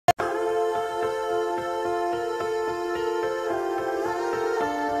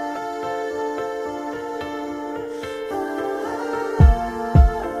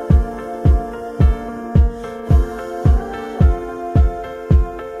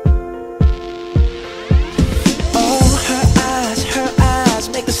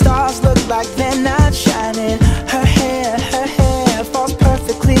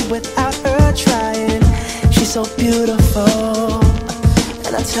She's so beautiful,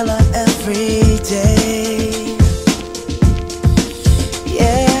 and I tell her every day.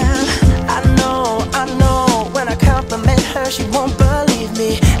 Yeah, I know, when I compliment her, she won't believe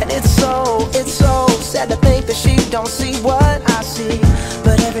me. And it's so sad to think that she don't see what I see.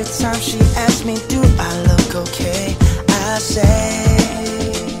 But every time she asks me, do I look okay, I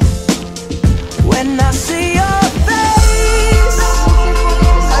say, when I see your face,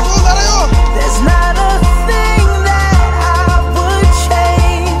 there's not a thing that I would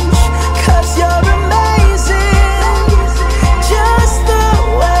change, 'cause you're amazing, just the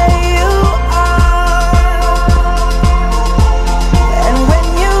way you are. And when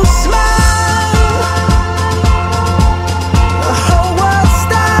you smile, the whole world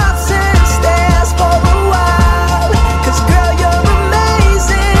stops and stares for a while. 'Cause girl, you're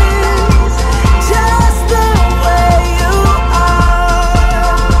amazing, just the way you are.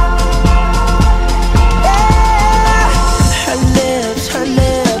 Yeah. Her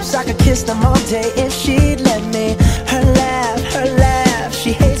lips, I could kiss them all day if she'd let me. Her laugh,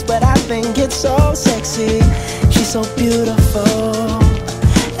 she hates but I think it's so sexy. She's so beautiful,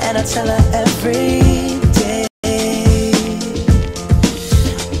 and I tell her every day.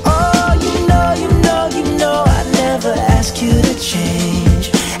 Oh, you know, I never ask you to change.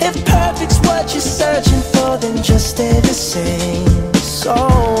 If perfect's what you're searching for, then just stay the same. So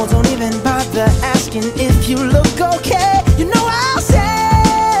don't even bother asking if you look okay. You know I'll say,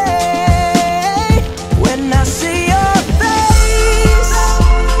 when I see your face,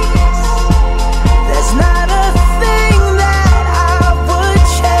 there's not a thing that I would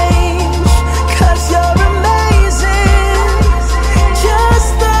change, 'cause you're amazing,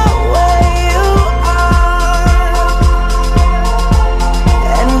 just the way you are.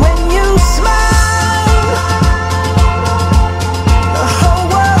 And when you smile, the whole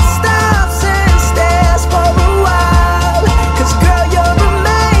world stops and stares for a while. 'Cause girl, you're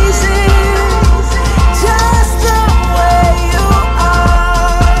amazing, just the way you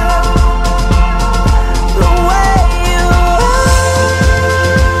are. The way you are,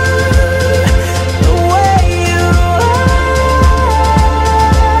 the way you are.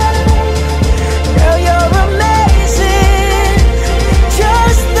 Girl, you're amazing,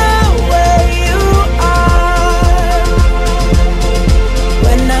 just the way you are.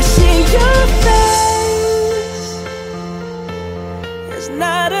 When I see your face, there's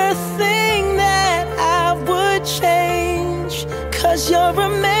not a thing that I would change, 'cause you're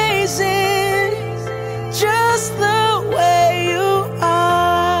amazing, just the way you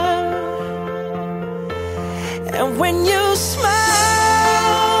are. And when you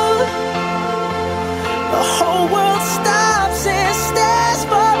smile, the whole world